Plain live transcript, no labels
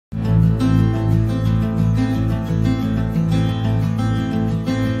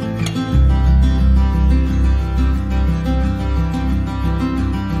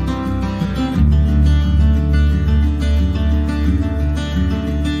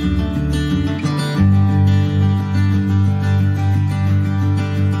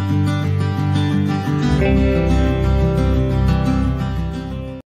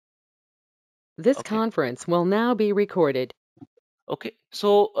This Okay. conference will now be recorded. Okay.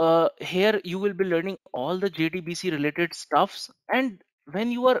 So here you will be learning all the JDBC related stuffs, and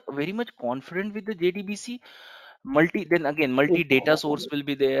when you are very much confident with the JDBC, then again multi data source will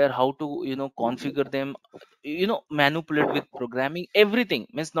be there, how to configure them, manipulate with programming, everything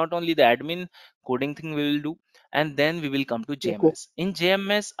means not only the admin coding thing we will do. And then we will come to Okay. JMS. In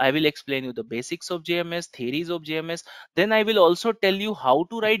JMS I will explain you the basics of JMS, theories of JMS. Then I will also tell you how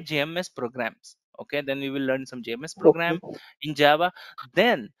to write JMS programs. Okay, then we will learn some JMS Okay. program in Java.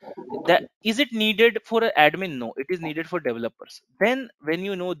 Then that is it needed for an admin? No, it is needed for developers. Then when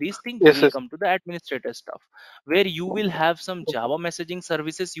you know these things, we Yes. will Yes. come to the administrator stuff, where you will have some Java messaging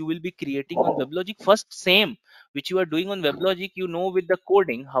services you will be creating on WebLogic. First, same which you are doing on WebLogic, with the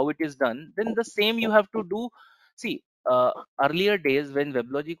coding how it is done. Then the same you have to do. See, earlier days when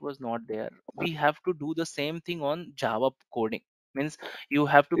WebLogic was not there, we have to do the same thing on Java coding. Means you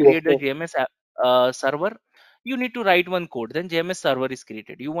have to Yes. create a Yes. JMS server. You need to write one code, then JMS server is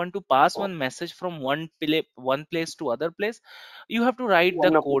created. You want to pass one message from one place to other place, you have to write the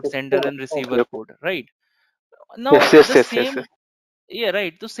One code, application. sender and Okay. receiver Okay. code, right? Now Yes. Yes. the Yes. Yes. same, Yes. yeah,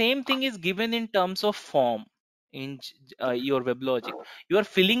 right, the same thing is given in terms of form in your WebLogic. You are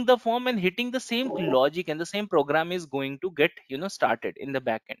filling the form and hitting the same logic, and the same program is going to get started in the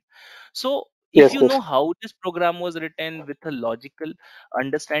backend. So if Yes. you Yes. know how this program was written with a logical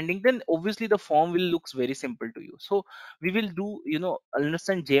understanding, then obviously the form will looks very simple to you. So we will do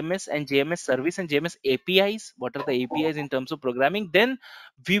understand JMS and JMS service and JMS APIs. What are the APIs in terms of programming? Then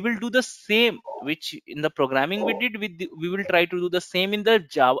we will do the same which in the programming we did. We will try to do the same in the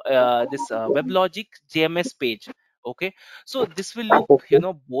Java, this WebLogic JMS page. Okay, so this will look, Okay.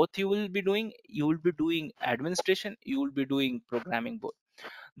 both you will be doing. You will be doing administration. You will be doing programming both.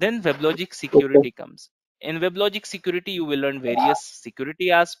 Then WebLogic Okay. security comes. In WebLogic security, you will learn various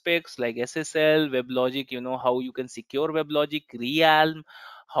security aspects like SSL, WebLogic, how you can secure WebLogic, Realm,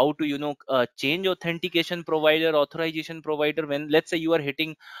 how to, change authentication provider, authorization provider. When, let's say, you are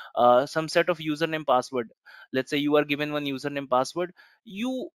hitting some set of username password. Let's say you are given one username password,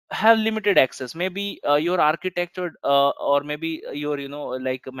 you have limited access. Maybe your architecture or maybe your,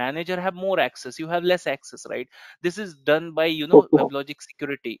 like manager have more access. You have less access, right? This is done by Okay. WebLogic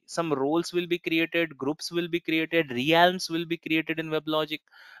security. Some roles will be created, groups will be created, realms will be created in WebLogic,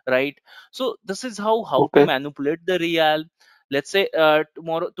 right? So this is how to Okay. manipulate the realm. Let's say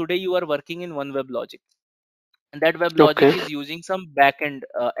today you are working in one WebLogic, and that WebLogic Okay. is using some backend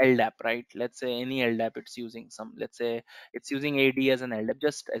LDAP, right? Let's say any LDAP it's using some, let's say it's using AD as an LDAP,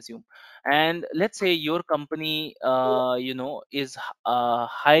 just assume. And let's say your company is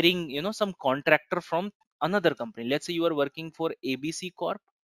hiring some contractor from another company. Let's say you are working for ABC Corp,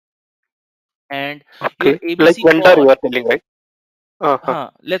 and your Okay. Like ABC vendor, you Corp, are telling, right? Uh-huh.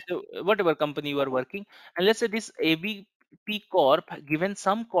 let's say whatever company you are working, and let's say this ABP Corp given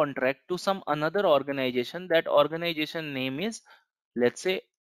some contract to some another organization. That organization name is, let's say,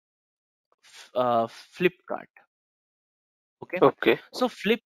 Flipkart. Okay, Okay. so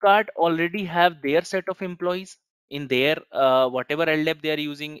Flipkart already have their set of employees in their whatever LDAP they are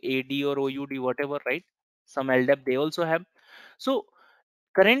using, AD or OUD, whatever, right? Some LDAP they also have. So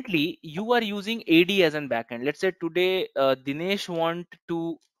currently you are using AD as an backend. Let's say today Dinesh want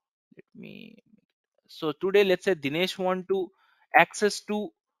to, let me, so today let's say Dinesh want to access to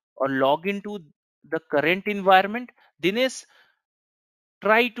or log into the current environment. Dinesh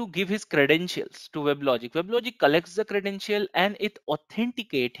try to give his credentials to WebLogic. WebLogic collects the credential and it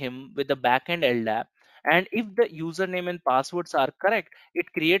authenticate him with the backend LDAP. And if the username and passwords are correct,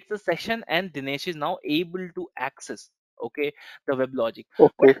 it creates the session and Dinesh is now able to access, okay, the WebLogic.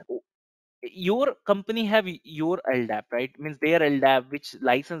 But Okay. your company have your LDAP, right? Means their LDAP, which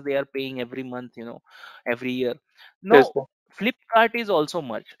license they are paying every month, every year. Yes. Now, Flipkart is also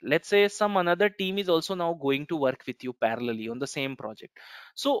merged. Let's say some another team is also now going to work with you parallelly on the same project.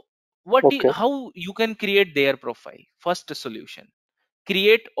 So, Okay. how you can create their profile? First solution: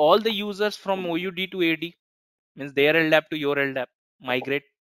 create all the users from OUD to AD, means their LDAP to your LDAP. Migrate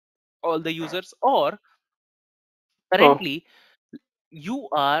all the users, or Oh. currently you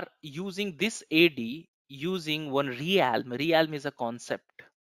are using this AD using one realm. Realm is a concept.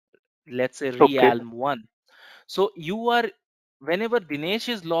 Let's say Okay. realm one. So you are, whenever Dinesh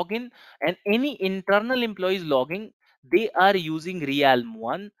is login and any internal employee is logging, they are using realm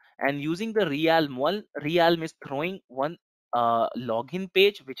one, and using the realm one, realm is throwing one login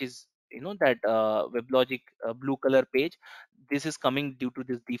page which is that WebLogic blue color page. This is coming due to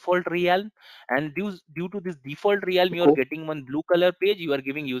this default realm, and due to this default realm you are Okay. getting one blue color page. You are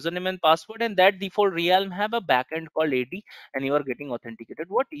giving username and password, and that default realm have a backend called AD, and you are getting authenticated.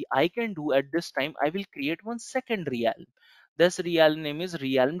 What I can do at this time, I will create one second realm. This realm name is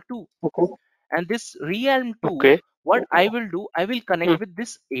realm 2, Okay. and this realm 2, Okay. what I will do, I will connect Mm. with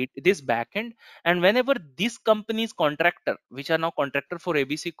this backend. And whenever this company's contractor, which are now contractor for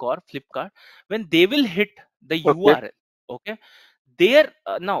ABC Corp, Flipkart, when they will hit the Okay. URL, okay, there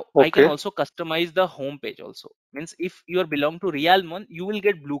now I can Okay. also customize the home page also. Means if you are belong to realm 1, you will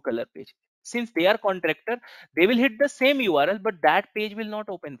get blue color page. Since they are contractor, they will hit the same URL, but that page will not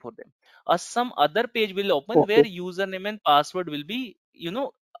open for them, or some other page will open where Okay. username and password will be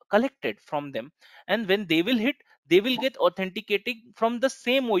collected from them. And when they will hit, they will get authenticating from the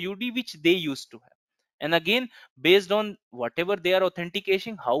same OUD which they used to have. And again, based on whatever they are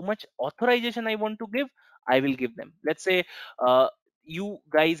authenticating, how much authorization I want to give, I will give them. Let's say you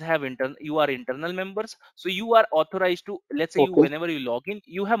guys have you are internal members, so you are authorized to, let's say, you Okay. whenever you log in,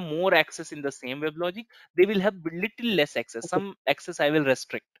 you have more access in the same WebLogic. They will have little less access. Some access I will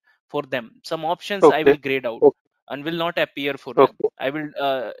restrict for them, some options I Okay. will grade out Okay. and will not appear for them. Okay. I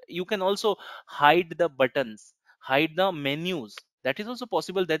will you can also hide the buttons, hide the menus. That is also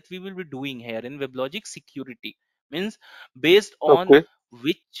possible, that we will be doing here in WebLogic security. Means based on Okay.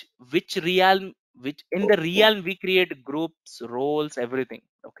 which realm, which in the realm we create groups, roles, everything.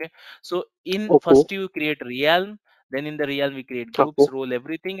 Okay, so in Okay. first you create realm, then in the realm we create Okay. groups, role,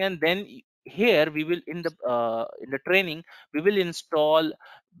 everything, and then here we will in the training we will install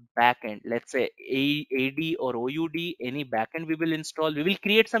backend. Let's say AD or OUD, any backend we will install. We will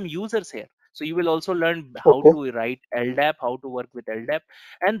create some users here. So you will also learn how Okay. to write LDAP, how to work with LDAP,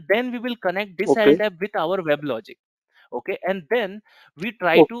 and then we will connect this Okay. LDAP with our WebLogic. Okay, and then we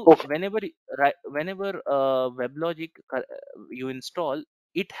try to, Okay. whenever WebLogic you install,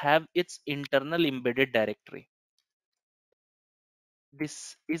 it have its internal embedded directory.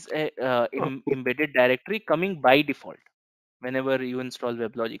 This is a Okay. embedded directory coming by default whenever you install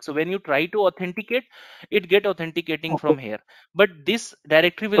WebLogic. So when you try to authenticate, it get authenticating Okay. from here. But this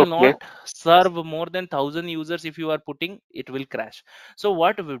directory will Okay. not serve more than 1,000 users. If you are putting, it will crash. So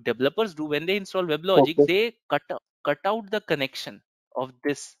what developers do when they install WebLogic, Okay. they cut out the connection of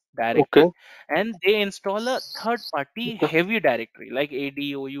this Okay. directory, and they install a third party heavy directory like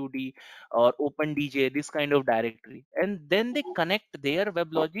ADOUD or OpenDJ, this kind of directory, and then they connect their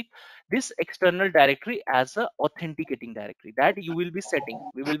WebLogic this external directory as a authenticating directory that you will be setting.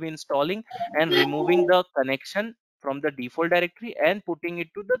 We will be installing and removing the connection from the default directory and putting it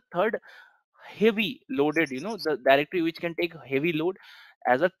to the third heavy loaded, the directory which can take heavy load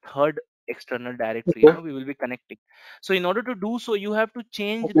as a third external directory, Okay. we will be connecting. So in order to do so, you have to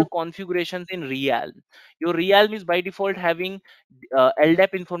change Okay. the configurations in realm. Your realm is by default having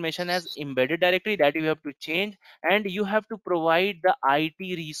LDAP information as embedded directory, that you have to change. And you have to provide the IT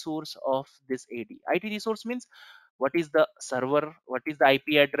resource of this AD. IT resource means what is the server, what is the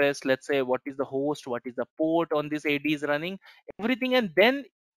IP address, let's say what is the host, what is the port on this AD is running, everything, and then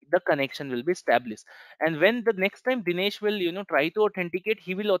the connection will be established. And when the next time Dinesh will try to authenticate,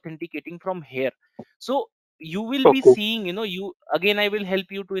 he will authenticating from here. So you will be Okay. seeing, you again, I will help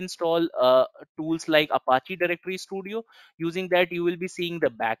you to install tools like Apache Directory Studio. Using that, you will be seeing the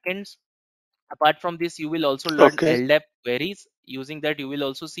backends. Apart from this, you will also learn Okay. LDAP queries. Using that, you will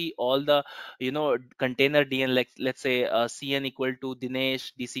also see all the container DN, like let's say cn equal to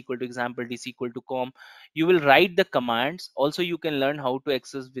Dinesh, dc equal to example, dc equal to com. You will write the commands. Also you can learn how to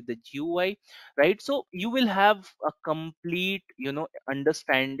access with the GUI, right? So you will have a complete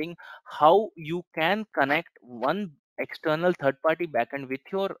understanding how you can connect one external third party backend with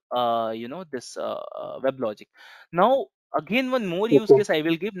your this WebLogic. Now again, one more use Okay. case I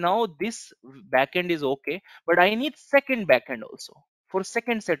will give. Now this backend is okay, but I need second backend also for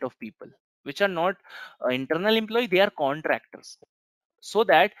second set of people which are not internal employee, they are contractors. So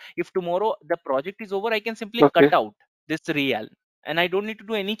that if tomorrow the project is over, I can simply cut Okay. out this real and I don't need to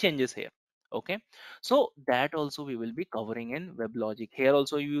do any changes here. Okay, so that also we will be covering in WebLogic. Here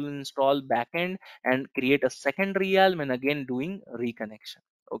also you will install backend and create a second realm and again doing reconnection.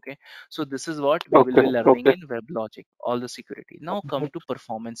 Okay, so this is what we will Okay. be learning Okay. in WebLogic, all the security. Now come to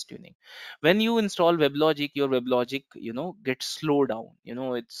performance tuning. When you install WebLogic, your WebLogic gets slow down.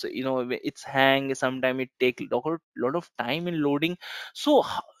 It's hang. Sometimes it take lot of time in loading. So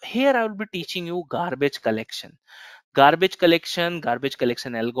here I will be teaching you garbage collection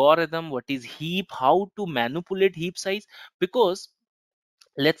algorithm, what is heap, how to manipulate heap size. Because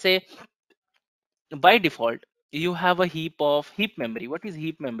let's say by default, you have a heap memory. What is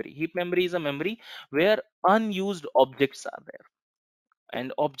heap memory? Heap memory is a memory where unused objects are there,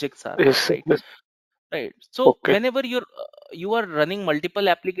 and objects are there, Yes, sir. right? Yes. Right. So Okay. whenever you are running multiple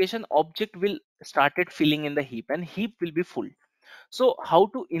application, object will started filling in the heap, and heap will be full. So how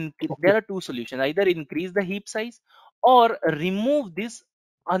to increase? Okay. There are two solutions: either increase the heap size or remove this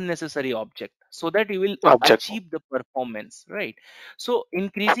unnecessary object, so that you will Object. achieve the performance, right? So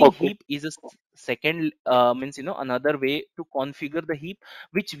increasing Okay. heap is a second, means another way to configure the heap,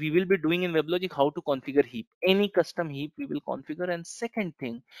 which we will be doing in WebLogic. How to configure heap? Any custom heap we will configure. And second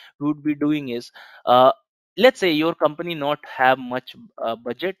thing we would be doing is, uh, let's say your company not have much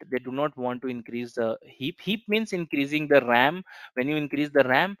budget, they do not want to increase the heap means increasing the RAM. When you increase the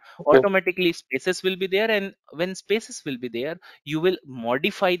RAM, Okay. automatically spaces will be there, and when spaces will be there, you will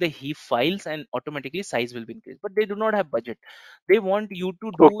modify the heap files, and automatically size will be increased. But they do not have budget, they want you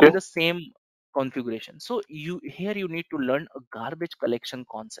to do Okay. in the same configuration. So you need to learn a garbage collection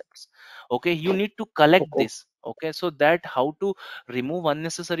concepts. Okay, you need to collect Okay. this. Okay, so that how to remove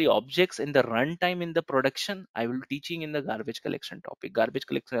unnecessary objects in the runtime in the production, I will be teaching in the garbage collection topic. Garbage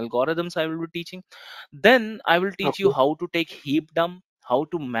collection algorithms I will be teaching. Then I will teach you Okay. how to take heap dump, how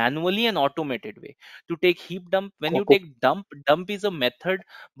to manually and automated way to take heap dump. When you Okay. take dump is a method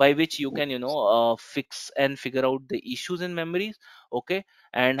by which you can fix and figure out the issues in memories. Okay,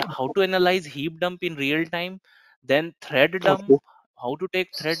 and how to analyze heap dump in real time. Then thread dump, Okay. how to take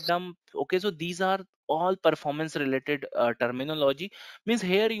thread dump. Okay, so these are all performance related terminology. Means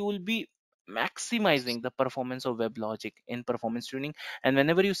here you will be maximizing the performance of WebLogic in performance tuning. And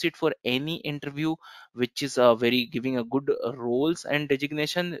whenever you sit for any interview which is very giving a good roles and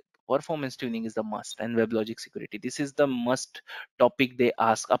designation, performance tuning is the must. And WebLogic security, this is the must topic they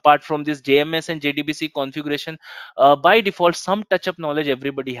ask. Apart from this JMS and JDBC configuration, by default some touch up knowledge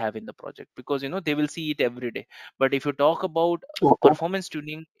everybody have in the project, because they will see it every day. But if you talk about Okay. performance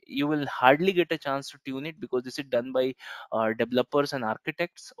tuning, you will hardly get a chance to tune it, because this is done by developers and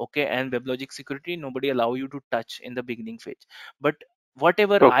architects. Okay, and WebLogic security nobody allow you to touch in the beginning phase. But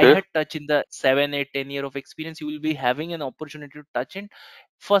whatever I Okay. had touched in the 7 8 10 year of experience, you will be having an opportunity to touch in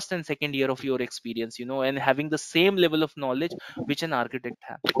first and second year of your experience, and having the same level of knowledge which an architect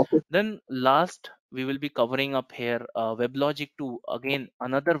have. Then last we will be covering up here WebLogic 2, again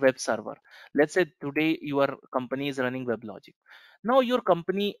another web server. Let's say today your company is running WebLogic. Now your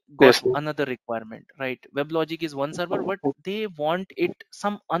company got Yes, sir. another requirement, right? WebLogic is one server, but they want it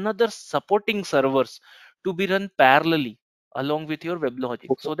some another supporting servers to be run parallelly along with your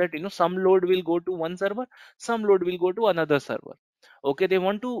WebLogic, Okay. so that some load will go to one server, some load will go to another server. Okay, they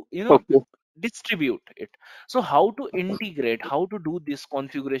want to Okay. distribute it. So how to integrate, how to do this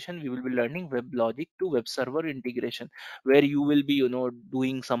configuration, we will be learning WebLogic to web server integration, where you will be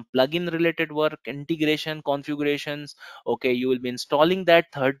doing some plugin related work, integration configurations. Okay, you will be installing that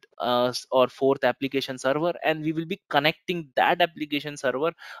third or fourth application server, and we will be connecting that application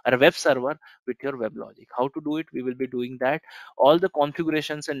server or web server with your WebLogic. How to do it, we will be doing that. All the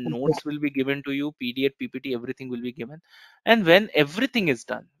configurations and notes will be given to you, PDF, PPT, everything will be given. And when everything is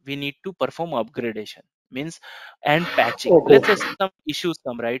done, we need to perform upgradation, means, and patching. Let's say Okay. some issues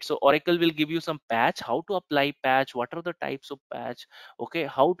come, right? So Oracle will give you some patch, how to apply patch, what are the types of patch. Okay,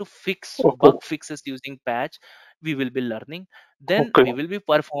 how to fix Okay. bug fixes using patch, we will be learning. Then Okay. we will be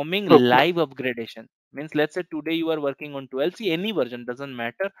performing Okay. live upgradation. Means, let's say today you are working on 12C, any version doesn't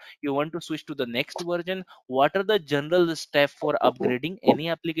matter, you want to switch to the next version. What are the general step for upgrading any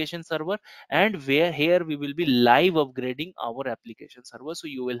application server? And where here we will be live upgrading our application server. So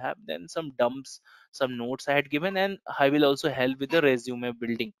you will have then some dumps, some notes I had given, and I will also help with the resume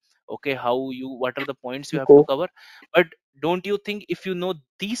building. Okay, what are the points you have to Okay. cover. But don't you think, if you know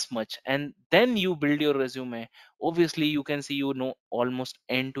this much and then you build your resume, obviously you can see almost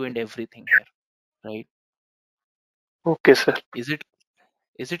end to end everything here, right? Okay, sir. Is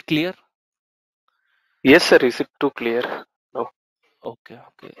it clear? Yes, sir. Is it too clear? No. Okay,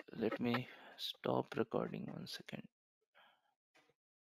 let me stop recording 1 second.